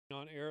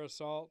on Air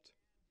Assault.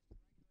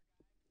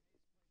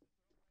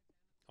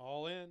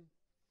 All in.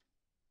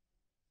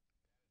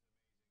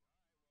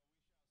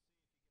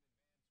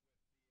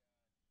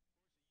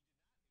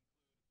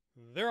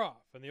 They're off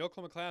in the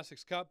Oklahoma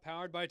Classics Cup,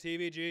 powered by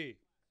TVG.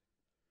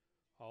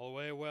 All the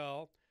way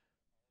well.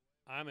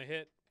 I'm a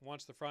hit.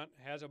 Once the front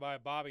has it by a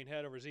bobbing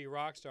head over Z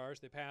Rockstars.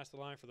 They pass the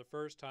line for the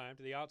first time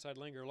to the outside.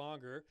 Linger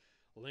Longer.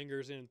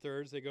 Lingers in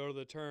thirds. They go to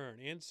the turn.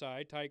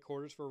 Inside, tight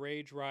quarters for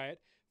Rage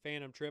Riot,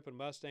 Phantom Trip, and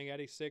Mustang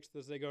Eddie sixth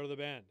as they go to the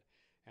bend.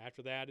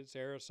 After that, it's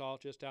Air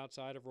Assault just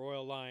outside of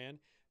Royal Lion.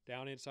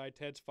 Down inside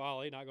Ted's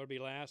Folly. Not going to be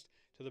last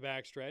to the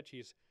backstretch.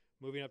 He's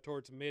moving up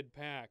towards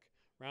mid-pack.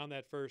 Round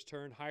that first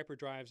turn,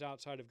 Hyperdrive's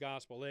outside of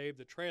Gospel Abe.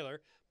 The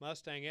trailer,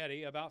 Mustang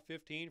Eddie, about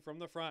 15 from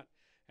the front.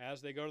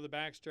 As they go to the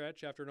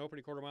backstretch after an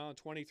opening quarter mile in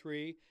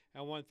 23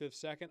 and 1/5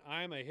 second.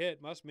 I'm a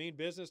hit. Must mean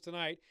business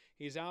tonight.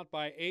 He's out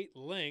by 8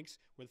 lengths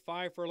with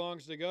 5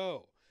 furlongs to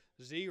go.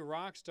 Z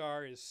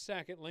Rockstar is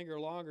second. Linger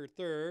Longer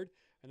third.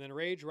 And then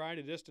Rage Ride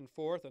a distant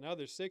fourth.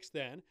 Another sixth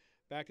then.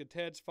 Back to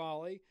Ted's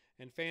Folly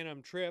and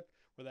Phantom Trip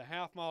with a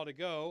half mile to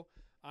go.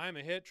 I'm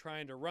a hit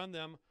trying to run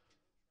them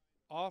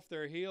off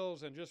their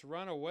heels and just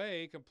run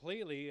away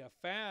completely. A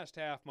fast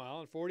half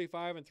mile in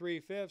 45 and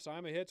 3/5.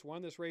 I'm a Hit's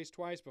won this race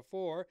twice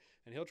before,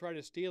 and he'll try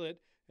to steal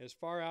it as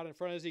far out in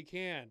front as he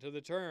can. To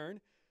the turn,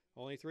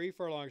 only 3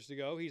 furlongs to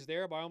go. He's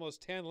there by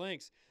almost 10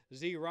 lengths.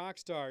 Z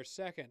Rockstar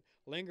second.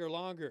 Linger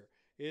Longer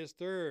is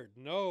third.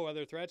 No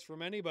other threats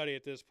from anybody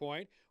at this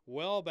point.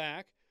 Well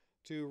back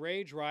to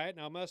Rage Riot.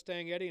 Now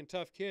Mustang Eddie and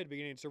Tough Kid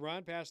beginning to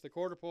run past the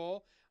quarter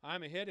pole.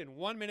 I'm a Hit in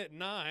 1 minute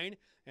 9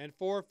 and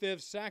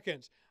 4/5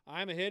 seconds.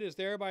 I'm a Hit is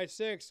there by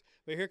 6,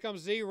 but here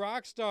comes Z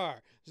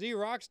Rockstar. Z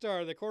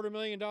Rockstar, the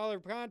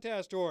 $250,000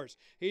 contest horse.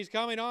 He's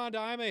coming on to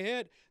I'm a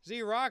Hit. Z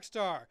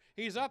Rockstar,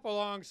 he's up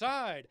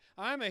alongside.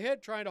 I'm a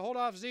Hit trying to hold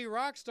off Z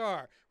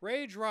Rockstar.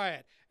 Rage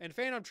Riot and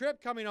Phantom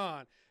Trip coming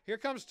on. Here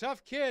comes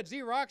Tough Kid.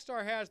 Z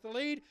Rockstar has the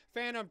lead.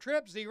 Phantom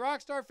Trip, Z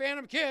Rockstar,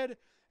 Phantom Kid.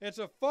 It's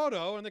a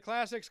photo in the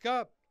Classics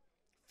Cup.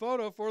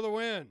 Photo for the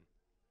win.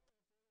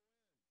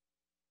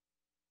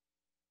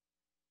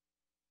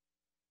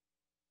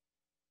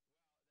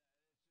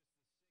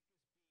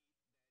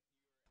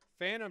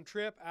 Phantom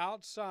Trip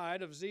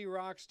outside of Z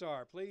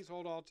Rockstar. Please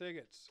hold all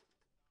tickets.